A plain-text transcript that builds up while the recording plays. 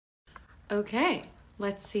Okay,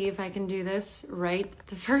 let's see if I can do this right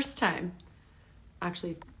the first time.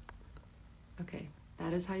 Actually, okay,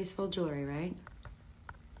 that is how you spell jewelry, right?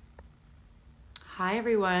 Hi,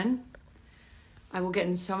 everyone. I will get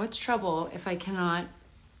in so much trouble if I cannot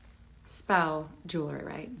spell jewelry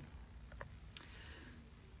right.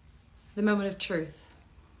 The moment of truth.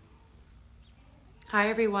 Hi,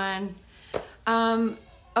 everyone.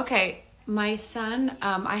 Okay, my son,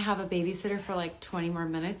 I have a babysitter for like 20 more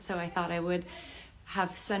minutes, so I thought I would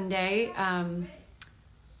have Sunday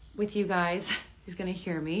with you guys. He's gonna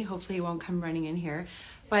hear me. Hopefully he won't come running in here.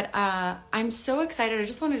 But I'm so excited. I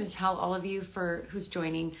just wanted to tell all of you who's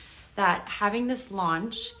joining that having this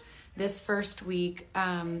launch this first week,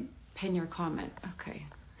 pin your comment. Okay,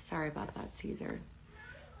 sorry about that, Caesar.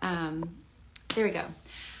 There we go.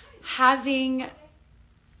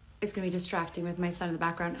 It's going to be distracting with my son in the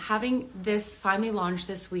background. Having this finally launched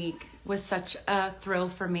this week was such a thrill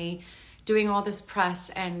for me. Doing all this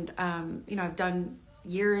press and, I've done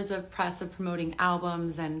years of press of promoting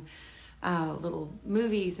albums and little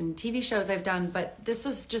movies and TV shows I've done, but this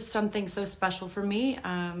was just something so special for me.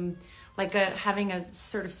 Having a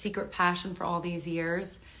sort of secret passion for all these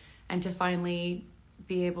years, and to finally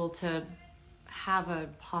be able to have a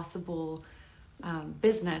possible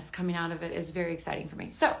business coming out of it is very exciting for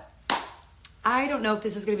me. So I don't know if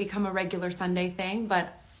this is going to become a regular Sunday thing,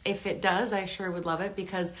 but if it does, I sure would love it,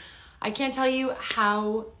 because I can't tell you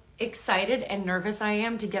how excited and nervous I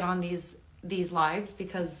am to get on these lives,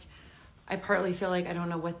 because I partly feel like I don't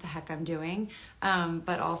know what the heck I'm doing,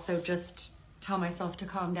 but also just tell myself to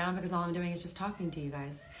calm down, because all I'm doing is just talking to you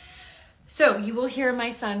guys. So you will hear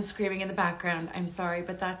my son screaming in the background. I'm sorry,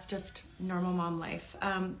 but that's just normal mom life.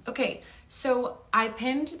 Okay, so I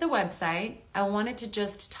pinned the website. I wanted to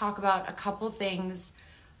just talk about a couple things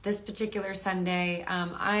this particular Sunday.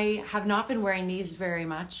 I have not been wearing these very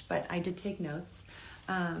much, but I did take notes.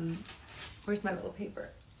 Where's my little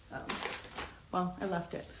paper? Well, I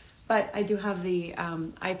left it. But I do have the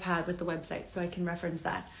iPad with the website, so I can reference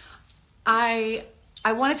that.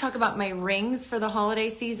 I want to talk about my rings for the holiday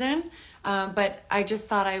season, but I just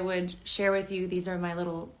thought I would share with you. These are my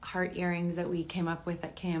little heart earrings that we came up with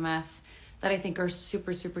at KMF that I think are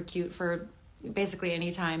super, super cute for basically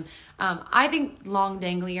any time. I think long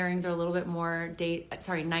dangly earrings are a little bit more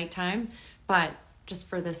nighttime, but just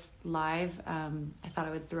for this live, I thought I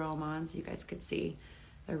would throw them on so you guys could see.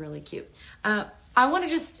 They're really cute. I want to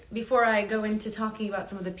just, before I go into talking about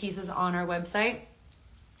some of the pieces on our website,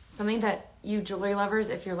 something that you jewelry lovers,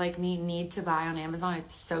 if you're like me, need to buy on Amazon.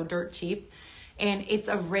 It's so dirt cheap. And it's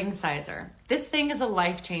a ring sizer. This thing is a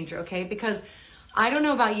life changer, okay? Because I don't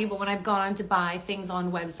know about you, but when I've gone to buy things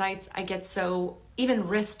on websites, I get even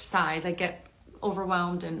wrist size, I get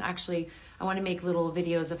overwhelmed. And actually, I want to make little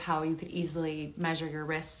videos of how you could easily measure your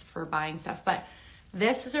wrists for buying stuff. But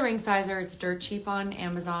this is a ring sizer. It's dirt cheap on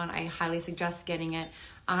Amazon. I highly suggest getting it.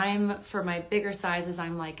 For my bigger sizes,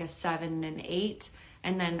 I'm like a 7 and 8.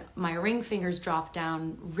 And then my ring fingers drop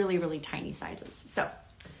down really, really tiny sizes. So,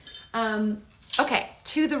 okay,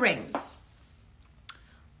 to the rings.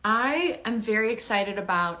 I am very excited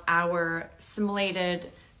about our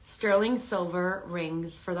simulated sterling silver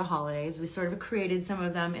rings for the holidays. We sort of created some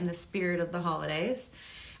of them in the spirit of the holidays.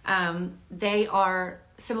 They are,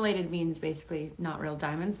 simulated means basically not real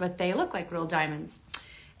diamonds, but they look like real diamonds.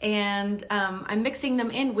 And I'm mixing them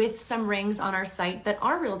in with some rings on our site that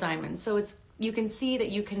are real diamonds. So you can see that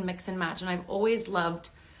you can mix and match, and I've always loved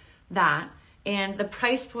that. And the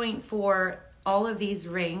price point for all of these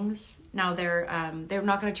rings, now they're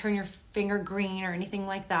not going to turn your finger green or anything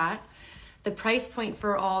like that. The price point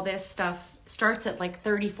for all this stuff starts at like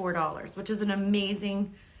 $34, which is an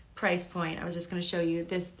amazing price point. I was just going to show you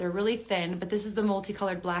this. They're really thin, but this is the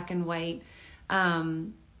multicolored black and white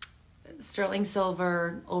sterling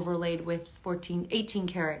silver overlaid with 18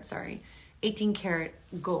 karat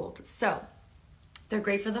gold. So they're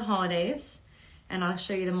great for the holidays, and I'll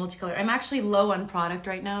show you the multicolor. I'm actually low on product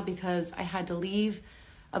right now because I had to leave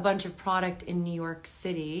a bunch of product in New York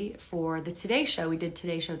City for the Today Show. We did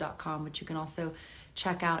todayshow.com, which you can also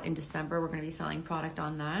check out in December. We're going to be selling product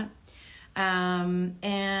on that.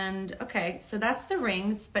 And okay, so that's the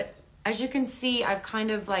rings, but as you can see, I've kind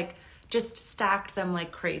of like just stacked them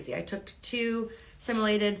like crazy. I took 2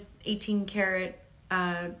 simulated 18 karat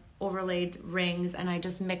overlaid rings, and I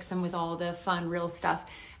just mix them with all the fun real stuff.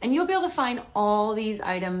 And you'll be able to find all these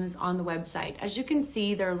items on the website. As you can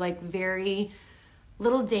see, they're like very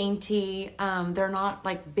little dainty. They're not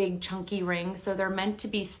like big chunky rings, so they're meant to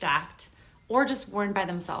be stacked or just worn by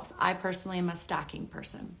themselves. I personally am a stacking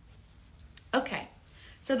person. Okay,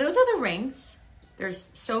 so those are the rings. There's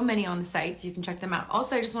so many on the site, so you can check them out.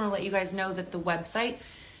 Also, I just want to let you guys know that the website,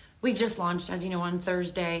 we've just launched, as you know, on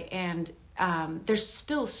Thursday, and there's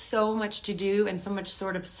still so much to do and so much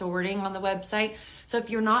sort of sorting on the website. So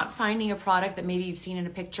if you're not finding a product that maybe you've seen in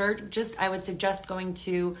a picture, I would suggest going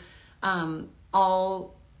to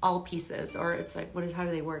all pieces, or it's like, how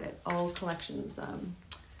do they word it? All collections.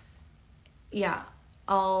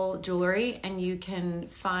 All jewelry, and you can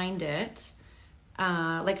find it.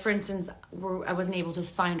 Like for instance, I wasn't able to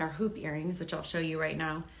find our hoop earrings, which I'll show you right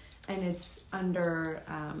now, and it's under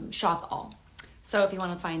shop all. So if you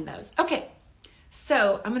want to find those. Okay,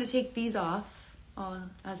 so I'm going to take these off.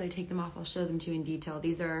 As I take them off, I'll show them to you in detail.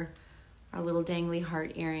 These are our little dangly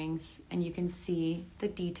heart earrings, and you can see the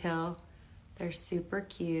detail. They're super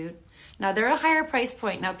cute. Now they're a higher price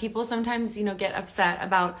point. Now people sometimes, get upset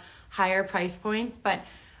about higher price points, but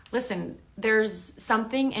listen, there's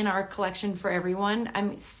something in our collection for everyone.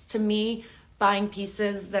 To me, buying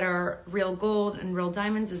pieces that are real gold and real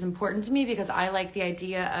diamonds is important to me because I like the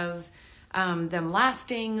idea of them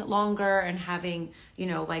lasting longer and having,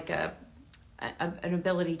 like an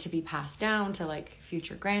ability to be passed down to like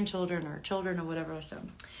future grandchildren or children or whatever. So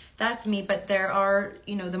that's me. But there are,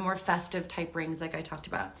 the more festive type rings like I talked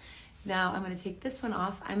about. Now I'm going to take this one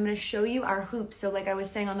off. I'm going to show you our hoops. So like I was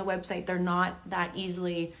saying on the website, they're not that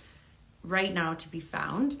easily right now to be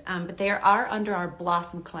found, but they are under our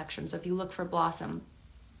Blossom collection. So if you look for Blossom,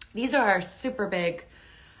 these are our super big,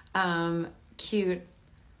 cute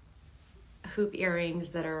hoop earrings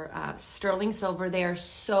that are sterling silver. They are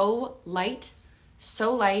so light,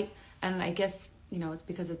 and I guess it's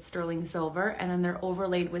because it's sterling silver, and then they're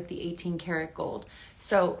overlaid with the 18 karat gold.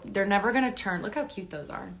 So they're never going to turn. Look how cute those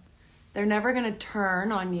are. They're never going to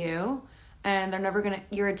turn on you, and they're never going to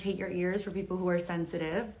irritate your ears for people who are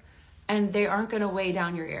sensitive, and they aren't going to weigh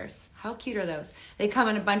down your ears. How cute are those? They come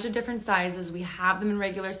in a bunch of different sizes. We have them in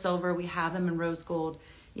regular silver. We have them in rose gold,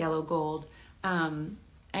 yellow gold, and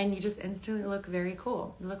you just instantly look very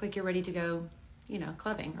cool. You look like you're ready to go,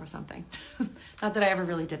 clubbing or something. Not that I ever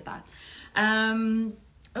really did that.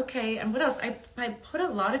 Okay, and what else? I put a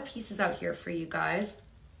lot of pieces out here for you guys.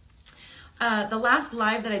 The last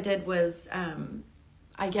live that I did was,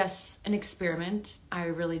 I guess, an experiment. I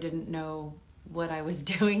really didn't know what I was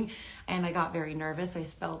doing, and I got very nervous. I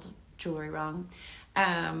spelled jewelry wrong.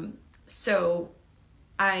 So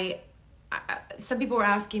some people were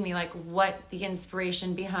asking me like what the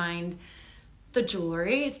inspiration behind the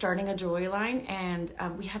jewelry, starting a jewelry line, and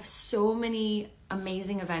we have so many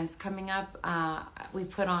amazing events coming up. We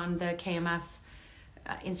put on the KMF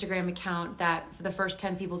Instagram account that for the first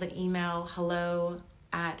 10 people that email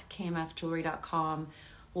hello@kmfjewelry.com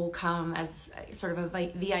will come as sort of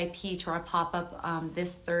a VIP to our pop-up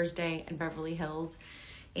this Thursday in Beverly Hills.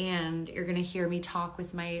 And you're going to hear me talk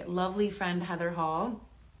with my lovely friend Heather Hall,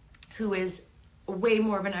 who is way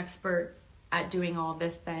more of an expert at doing all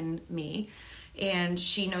this than me. And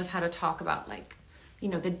she knows how to talk about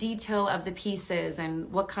the detail of the pieces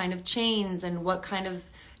and what kind of chains and what kind of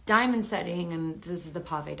diamond setting. And this is the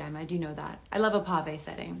pave diamond. I do know that. I love a pave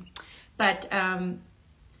setting. But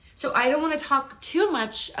so I don't want to talk too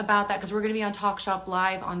much about that because we're going to be on Talk Shop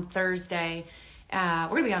Live on Thursday. We're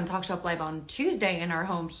going to be on Talk Shop Live on Tuesday in our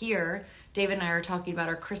home here. David and I are talking about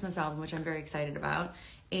our Christmas album, which I'm very excited about.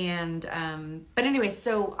 And but anyway,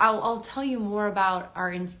 so I'll tell you more about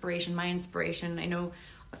our inspiration, my inspiration. I know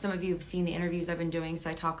some of you have seen the interviews I've been doing, so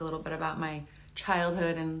I talk a little bit about my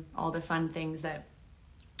childhood and all the fun things that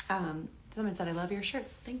someone said, I love your shirt.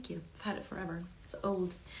 Thank you. I've had it forever. It's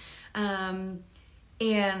old. And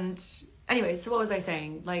anyway, so what was I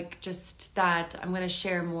saying? Just that I'm going to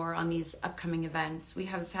share more on these upcoming events. We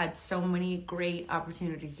have had so many great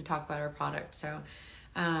opportunities to talk about our product. So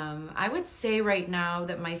I would say right now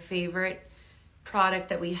that my favorite product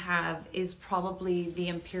that we have is probably the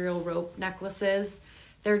Imperial rope necklaces.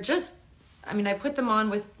 They're just, I put them on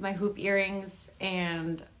with my hoop earrings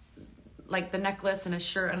and the necklace and a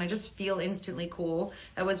shirt, and I just feel instantly cool.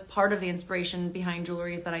 That was part of the inspiration behind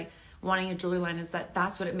jewelry, is that wanting a jewelry line is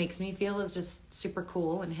that's what it makes me feel, is just super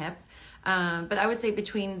cool and hip. But I would say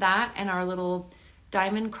between that and our little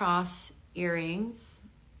diamond cross earrings,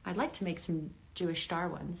 I'd like to make some Jewish star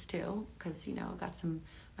ones too, because I've got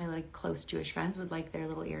my close Jewish friends would like their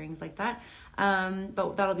little earrings like that.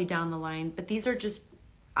 But that'll be down the line. But these are just,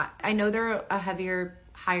 I know they're a higher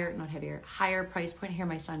price point. Here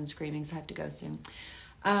my son's screaming, so I have to go soon.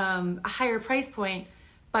 A higher price point,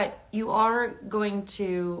 but you are going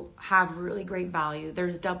to have really great value.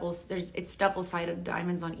 It's double-sided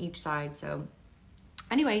diamonds on each side. So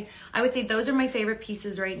anyway, I would say those are my favorite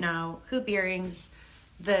pieces right now. Hoop earrings,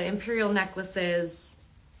 the Imperial necklaces,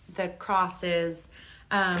 the crosses.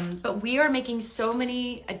 But we are making so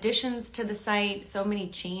many additions to the site, so many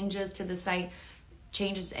changes to the site,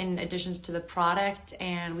 changes and additions to the product,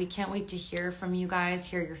 and we can't wait to hear from you guys,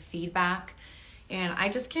 hear your feedback. And I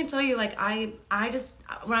just can't tell you, like, I just,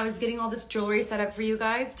 when I was getting all this jewelry set up for you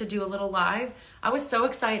guys to do a little live, I was so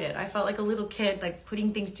excited. I felt like a little kid, like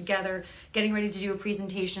putting things together, getting ready to do a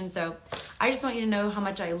presentation. So I just want you to know how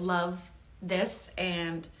much I love this,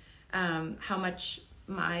 and how much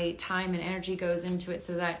my time and energy goes into it,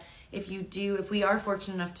 so that if we are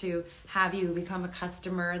fortunate enough to have you become a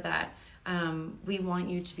customer, that we want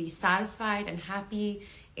you to be satisfied and happy,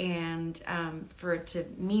 and for it to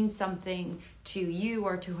mean something to you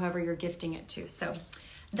or to whoever you're gifting it to. So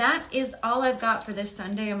that is all I've got for this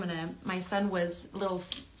Sunday. My son was, little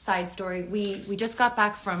side story, we just got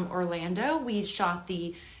back from Orlando. We shot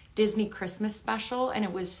the Disney Christmas special, and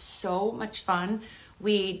it was so much fun.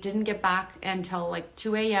 We didn't get back until like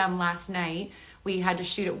 2 a.m. last night. We had to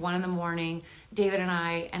shoot at 1 in the morning, David and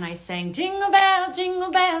I sang Jingle Bell,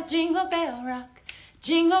 Jingle Bell, Jingle Bell Rock,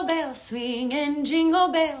 Jingle Bell Swing and Jingle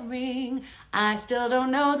Bell Ring. I still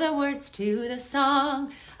don't know the words to the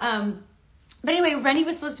song. But anyway, Rennie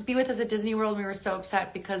was supposed to be with us at Disney World, and we were so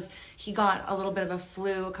upset because he got a little bit of a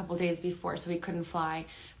flu a couple days before, so he couldn't fly.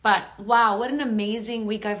 But wow, what an amazing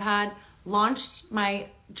week I've had. Launched my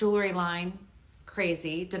jewelry line,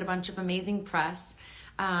 crazy, did a bunch of amazing press,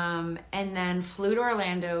 and then flew to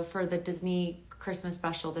Orlando for the Disney Christmas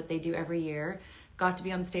special that they do every year. Got to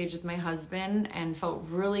be on stage with my husband and felt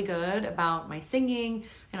really good about my singing,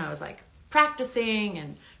 and I was like practicing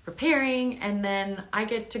and preparing, and then I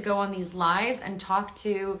get to go on these lives and talk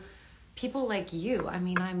to people like you. I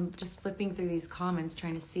mean, I'm just flipping through these comments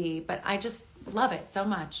trying to see, but I just love it so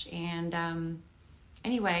much. And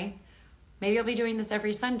anyway, maybe I'll be doing this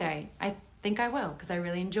every Sunday. I think I will, because I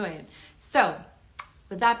really enjoy it. So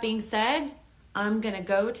with that being said, I'm gonna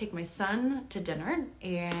go take my son to dinner,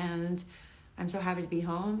 and I'm so happy to be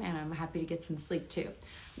home, and I'm happy to get some sleep too.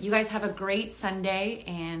 You guys have a great Sunday,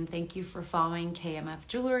 and thank you for following KMF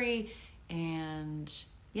Jewelry, and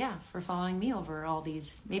yeah, for following me over all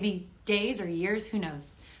these maybe days or years, who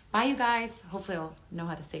knows. Bye, you guys. Hopefully I'll know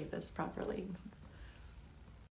how to save this properly.